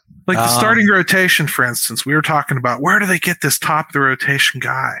question. Like the starting rotation, for instance, we were talking about where do they get this top of the rotation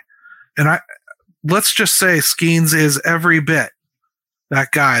guy? And let's just say Skeens is every bit that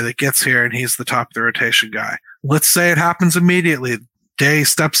guy that gets here and he's the top of the rotation guy. Let's say it happens immediately. Day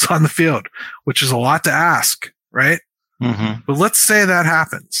steps on the field, which is a lot to ask, right? Mm-hmm. But let's say that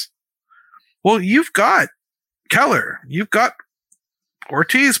happens. Well, you've got Keller. You've got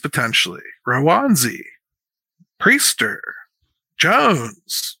Ortiz potentially, Rowanzi, Priester,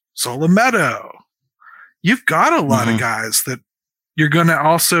 Jones, Solometo. You've got a lot of guys that you're going to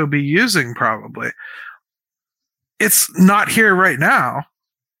also be using probably. It's not here right now,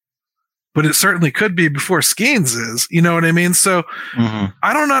 but it certainly could be before Skeens is. You know what I mean? So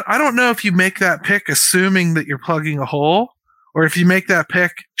I don't know if you make that pick assuming that you're plugging a hole, or if you make that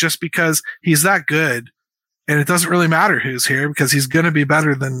pick just because he's that good and it doesn't really matter who's here because he's going to be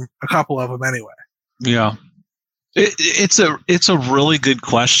better than a couple of them anyway. Yeah. It's a really good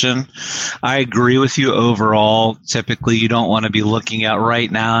question. I agree with you overall. Typically, you don't want to be looking at right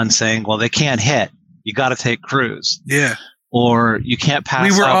now and saying, well, they can't hit. You got to take Cruz. Yeah. Or you can't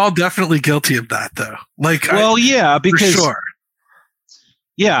pass. We were up. all definitely guilty of that, though. Yeah, because for sure.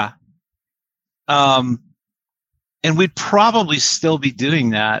 Yeah. And we'd probably still be doing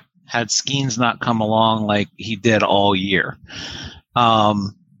that had Skeens not come along like he did all year.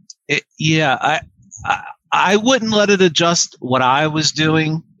 I wouldn't let it adjust what I was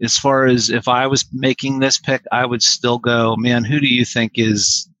doing. As far as if I was making this pick, I would still go, man, who do you think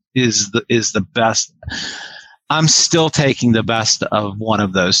is the best? I'm still taking the best of one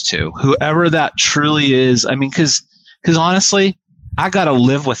of those two, whoever that truly is. I mean, because honestly, I got to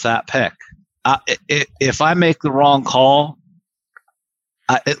live with that pick. If I make the wrong call,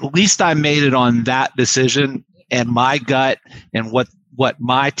 at least I made it on that decision and my gut and what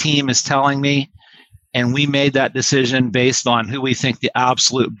my team is telling me. And we made that decision based on who we think the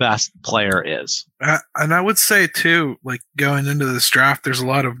absolute best player is. And I would say, too, like going into this draft, there's a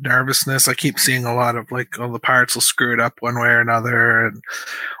lot of nervousness. I keep seeing a lot of like, oh, the Pirates will screw it up one way or another.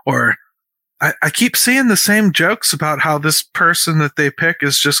 Or I keep seeing the same jokes about how this person that they pick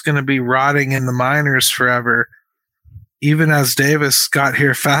is just going to be rotting in the minors forever, even as Davis got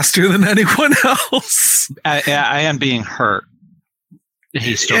here faster than anyone else. I am being hurt.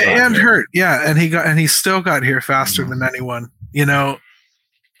 He still got hurt, yeah, and he still got here faster than anyone. You know,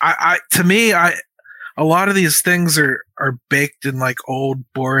 to me, a lot of these things are baked in like old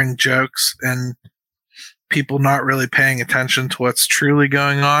boring jokes and people not really paying attention to what's truly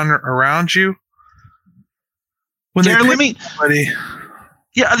going on around you. When Darren, let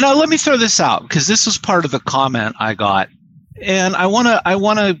me throw this out because this was part of the comment I got, and I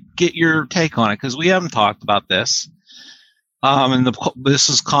wanna get your take on it because we haven't talked about this. And this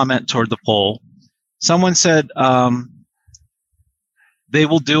is comment toward the poll. Someone said they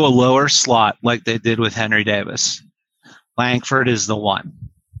will do a lower slot like they did with Henry Davis. Langford is the one.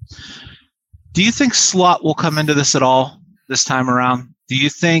 Do you think slot will come into this at all this time around? Do you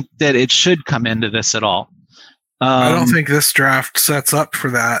think that it should come into this at all? I don't think this draft sets up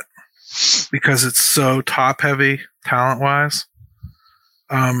for that because it's so top heavy talent-wise.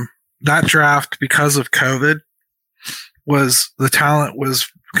 That draft, because of COVID, the talent was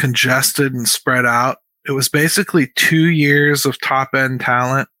congested and spread out. It was basically 2 years of top end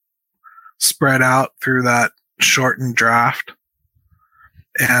talent spread out through that shortened draft.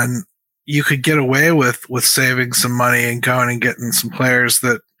 And you could get away with saving some money and going and getting some players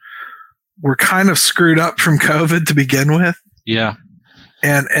that were kind of screwed up from COVID to begin with. Yeah.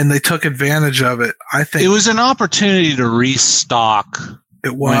 And they took advantage of it. I think it was an opportunity to restock.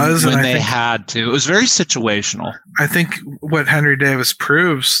 It was when they had to. It was very situational. I think what Henry Davis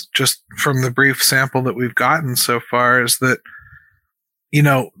proves, just from the brief sample that we've gotten so far, is that, you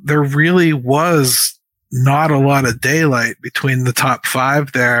know, there really was not a lot of daylight between the top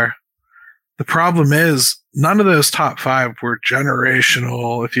five there. The problem is none of those top five were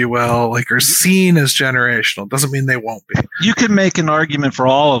generational, if you will, like are seen as generational. Doesn't mean they won't be. You could make an argument for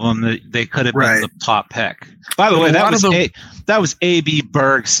all of them that they could have been the top pick. By the way, that was AB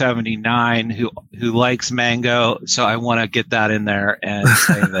Berg 79 who likes mango. So I want to get that in there and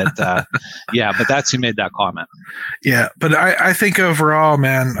say that, but that's who made that comment. Yeah. But I think overall,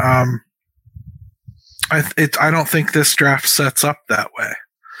 man, I don't think this draft sets up that way.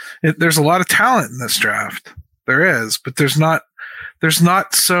 There's a lot of talent in this draft. There is, but there's not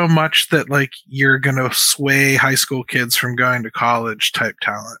so much that like you're going to sway high school kids from going to college type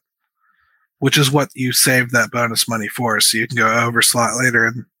talent, which is what you save that bonus money for. So you can go over slot later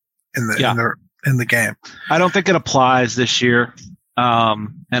in the game. I don't think it applies this year.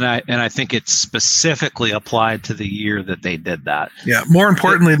 And I think it's specifically applied to the year that they did that. Yeah. More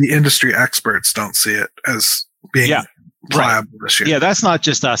importantly, the industry experts don't see it as being pliable this year. Yeah, that's not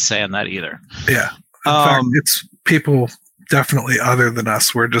just us saying that either. Yeah. In fact, it's people definitely other than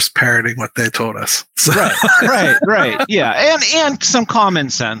us. We're just parroting what they told us. So. Right. Yeah. And some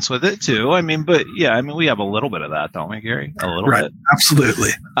common sense with it too. I mean, we have a little bit of that, don't we, Gary? A little bit. Absolutely.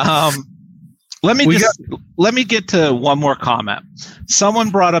 Let me get to one more comment. Someone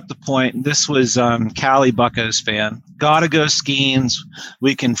brought up the point, and this was Callie Bucko's fan. Gotta go Skeens.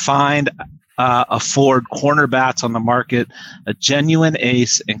 We can afford corner bats on the market. A genuine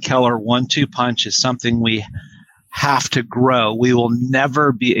ace and Keller 1-2 punch is something we have to grow. We will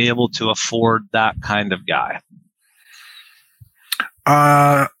never be able to afford that kind of guy.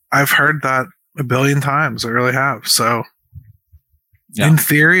 I've heard that a billion times. I really have. So in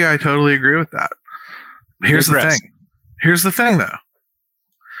theory, I totally agree with that. Here's the thing, though.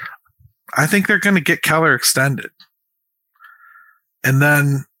 I think they're going to get Keller extended. And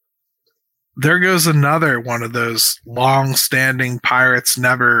then there goes another one of those long-standing Pirates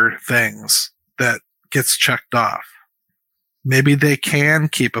never things that gets checked off. Maybe they can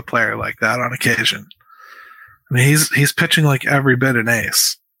keep a player like that on occasion. I mean, he's pitching like every bit an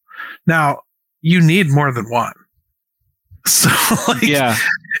ace. Now, you need more than one. So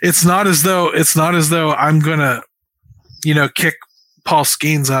it's not as though I'm gonna, kick Paul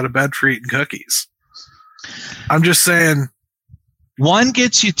Skeens out of bed for eating cookies. I'm just saying one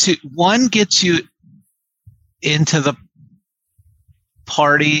gets you into the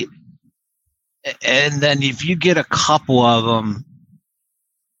party, and then if you get a couple of them,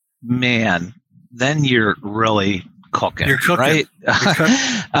 man, then you're really cooking. You're cooking, right? You're cooking.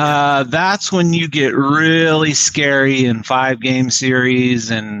 That's when you get really scary in 5-game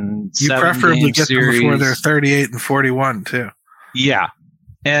series and you preferably get them before they're 38 and 41 too. Yeah,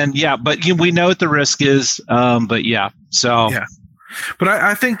 and but we know what the risk is. But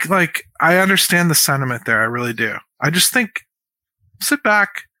I think I understand the sentiment there. I really do. I just think sit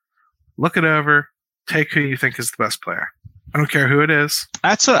back, look it over, take who you think is the best player. I don't care who it is.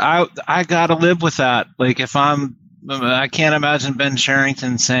 That's I gotta live with that. Like I can't imagine Ben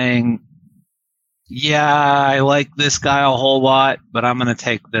Cherington saying, "Yeah, I like this guy a whole lot, but I'm going to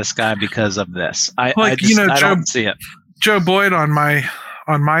take this guy because of this." I don't see it. Joe Boyd on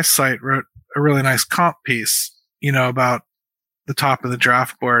my site wrote a really nice comp piece, about the top of the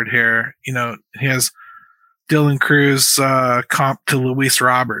draft board here. He has Dylan Cruz comp to Luis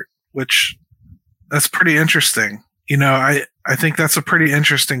Robert, which that's pretty interesting. I think that's a pretty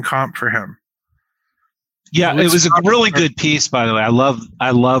interesting comp for him. Yeah, it was a really good piece, by the way. I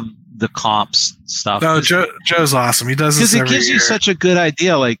love the comps stuff. No, Joe's awesome. He does this because it gives you such a good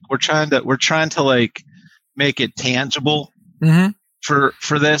idea. Like we're trying to make it tangible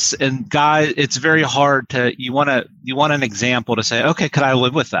for this. And guys, it's very hard to you want an example to say, okay, could I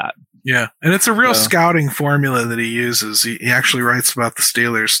live with that? Yeah, and it's a real scouting formula that he uses. He actually writes about the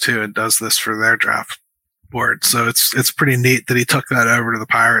Steelers too, and does this for their draft board. So it's pretty neat that he took that over to the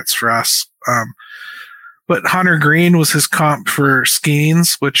Pirates for us. But Hunter Green was his comp for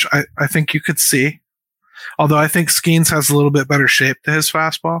Skeens, which I think you could see. Although I think Skeens has a little bit better shape to his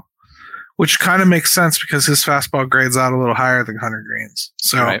fastball, which kind of makes sense because his fastball grades out a little higher than Hunter Green's.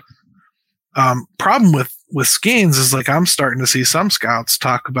 So, problem with Skeens is I'm starting to see some scouts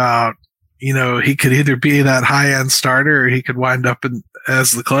talk about, he could either be that high-end starter or he could wind up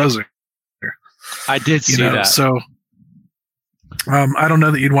as the closer. I did see that. So, I don't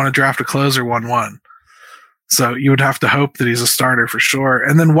know that you'd want to draft a closer 1-1. So you would have to hope that he's a starter for sure.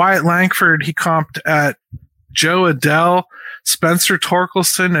 And then Wyatt Langford, he comped at Joe Adell, Spencer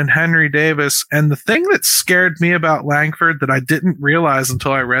Torkelson, and Henry Davis. And the thing that scared me about Langford that I didn't realize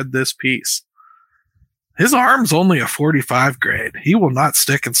until I read this piece, his arm's only a 45 grade. He will not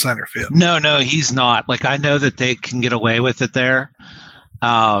stick in center field. No, he's not. I know that they can get away with it there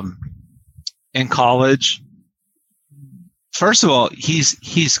in college. First of all,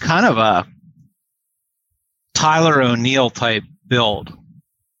 he's kind of a Tyler O'Neill type build.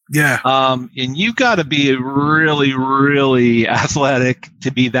 Yeah. And you've got to be really, really athletic to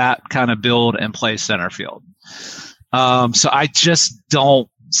be that kind of build and play center field. So I just don't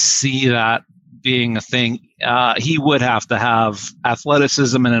see that being a thing. He would have to have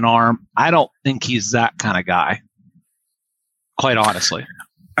athleticism and an arm. I don't think he's that kind of guy, quite honestly.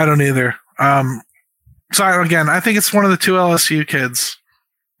 I don't either. So again, I think it's one of the two LSU kids.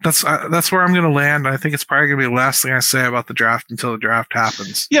 That's where I'm going to land. I think it's probably going to be the last thing I say about the draft until the draft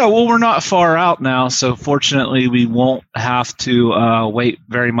happens. Yeah, well, we're not far out now, so fortunately we won't have to wait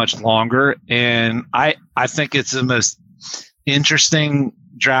very much longer. And I think it's the most interesting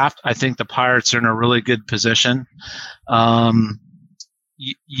draft. I think the Pirates are in a really good position.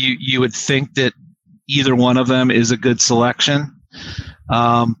 You would think that either one of them is a good selection.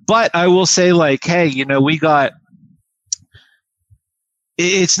 But I will say, hey, we got –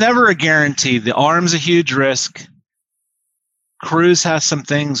 it's never a guarantee. The arm's a huge risk. Cruz has some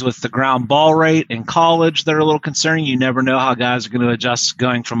things with the ground ball rate in college that are a little concerning. You never know how guys are going to adjust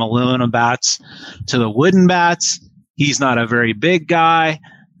going from aluminum bats to the wooden bats. He's not a very big guy,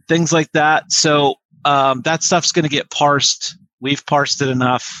 things like that. So that stuff's going to get parsed. We've parsed it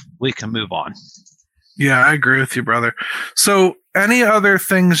enough. We can move on. Yeah, I agree with you, brother. So any other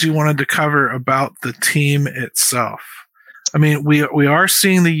things you wanted to cover about the team itself? I mean, we are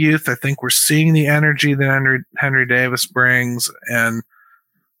seeing the youth. I think we're seeing the energy that Henry Davis brings, and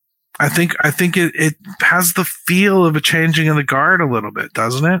I think it has the feel of a changing of the guard a little bit,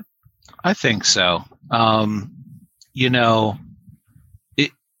 doesn't it? I think so.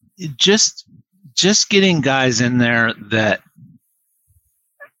 It just getting guys in there that,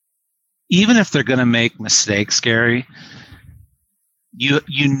 even if they're going to make mistakes, Gary,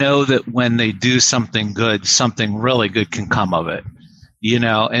 you know that when they do something good, something really good can come of it,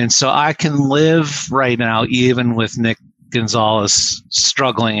 and so I can live right now even with Nick Gonzalez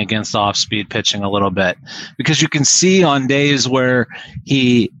struggling against off-speed pitching a little bit, because you can see on days where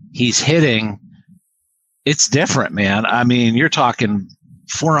he's hitting, it's different, man. I mean, you're talking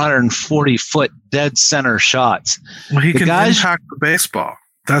 440-foot dead center shots. Well, he can impact the baseball.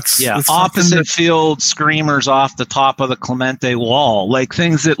 That's opposite field screamers off the top of the Clemente wall, like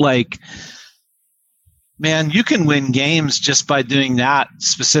things that, like, man, you can win games just by doing that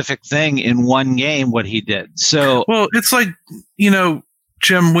specific thing in one game, what he did. So, well, it's like,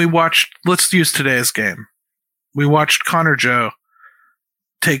 Jim, let's use today's game. We watched Connor Joe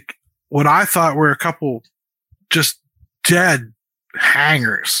take what I thought were a couple just dead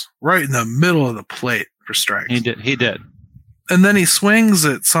hangers right in the middle of the plate for strikes. He did. And then he swings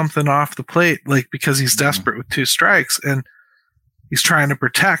at something off the plate, like, because he's desperate with 2 strikes and he's trying to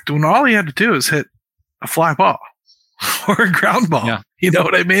protect, when all he had to do is hit a fly ball or a ground ball. Yeah. You know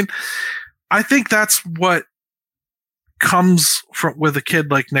what I mean? I think that's what comes with a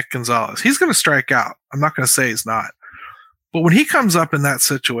kid like Nick Gonzalez. He's going to strike out. I'm not going to say he's not. But when he comes up in that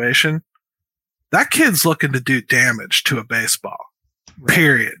situation, that kid's looking to do damage to a baseball. Right.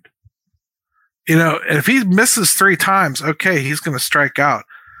 Period. If he misses 3 times, okay, he's going to strike out.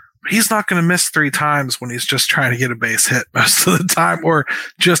 But he's not going to miss 3 times when he's just trying to get a base hit most of the time or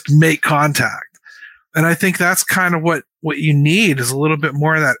just make contact. And I think that's kind of what you need, is a little bit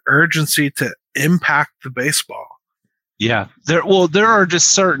more of that urgency to impact the baseball. Yeah. There are just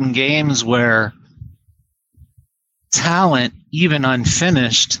certain games where talent, even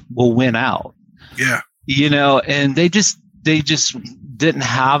unfinished, will win out. Yeah. And they just didn't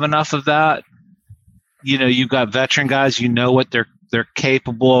have enough of that. You've got veteran guys, what they're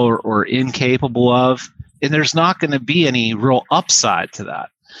capable or incapable of, and there's not going to be any real upside to that.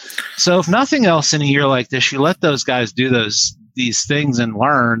 So if nothing else, in a year like this, you let those guys do these things and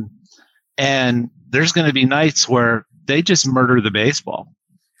learn, and there's going to be nights where they just murder the baseball.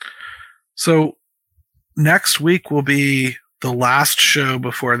 So next week will be the last show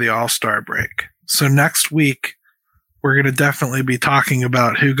before the All-Star break. So next week, we're going to definitely be talking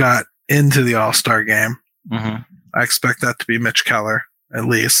about who got into the All-Star game. Mm-hmm. I expect that to be Mitch Keller, at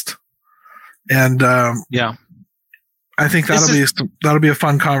least. And I think that'll be a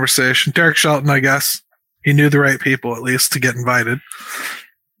fun conversation. Derek Shelton, I guess, he knew the right people at least to get invited.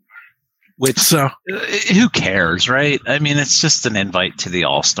 Who cares, right? I mean, it's just an invite to the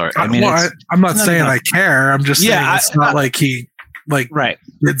All-Star. I mean, I'm not saying I care. I'm just saying it's not like he right.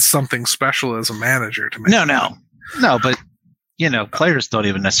 did something special as a manager to make. No, but players don't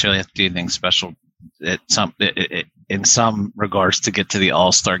even necessarily have to do anything special in some regards to get to the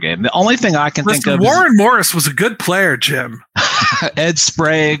All-Star game. The only thing I can think of Warren Morris was a good player, Jim. Ed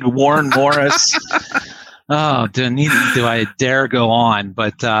Sprague, Warren Morris. Oh, do I dare go on?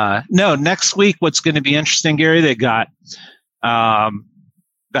 But no, next week, what's going to be interesting, Gary, they got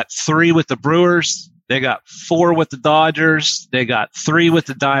 3 with the Brewers. They got 4 with the Dodgers. They got 3 with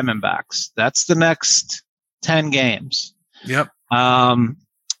the Diamondbacks. That's the next 10 games. Yep.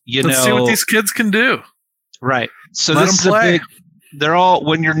 Let's see what these kids can do. Right. So Let this them play. They're all,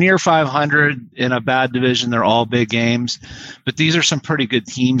 when you're near 500 in a bad division, they're all big games. But these are some pretty good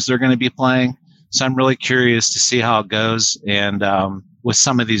teams they're going to be playing. So I'm really curious to see how it goes. And with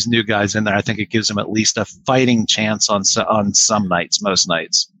some of these new guys in there, I think it gives them at least a fighting chance on some nights, most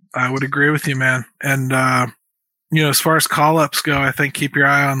nights. I would agree with you, man. And, as far as call-ups go, I think keep your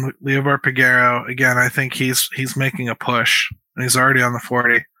eye on Leobar Peguero. Again, I think he's making a push, and he's already on the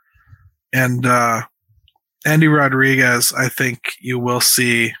 40. And Andy Rodriguez, I think you will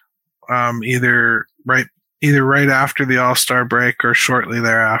see either right after the All-Star break or shortly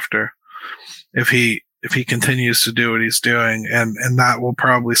thereafter, if he continues to do what he's doing, and that will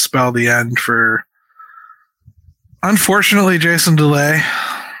probably spell the end for Unfortunately, Jason, delay.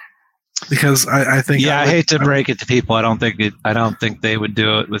 Because I think I hate to break it to people. I don't think they would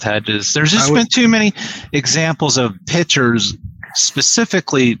do it with Hedges. There's just been too many examples of pitchers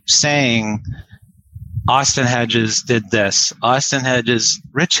specifically saying Austin Hedges did this. Austin Hedges,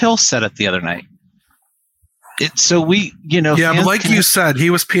 Rich Hill said it the other night. So we, yeah, but like you said,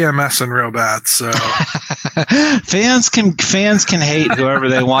 he was PMSing real bad. So fans can hate whoever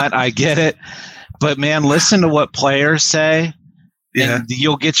they want. I get it, but man, listen to what players say. Yeah. And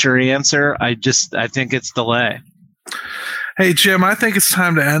you'll get your answer. I think it's delay. Hey, Jim, I think it's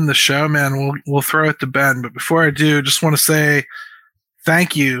time to end the show, man. We'll throw it to Ben. But before I do, just want to say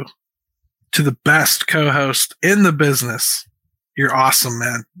thank you to the best co-host in the business. You're awesome,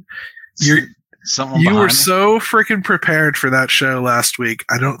 man. You were so freaking prepared for that show last week.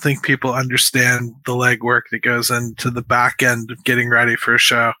 I don't think people understand the legwork that goes into the back end of getting ready for a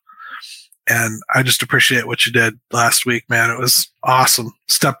show. And I just appreciate what you did last week, man. It was awesome.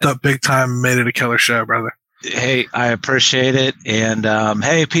 Stepped up big time and made it a killer show, brother. Hey, I appreciate it. And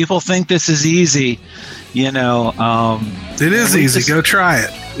hey, people think this is easy. It is easy. Go try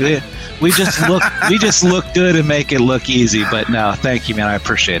it. We just look good and make it look easy. But no, thank you, man. I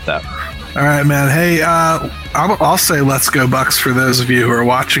appreciate that. All right, man. Hey, I'll say let's go Bucks for those of you who are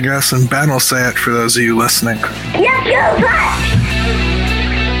watching us, and Ben will say it for those of you listening. Let's go Bucks!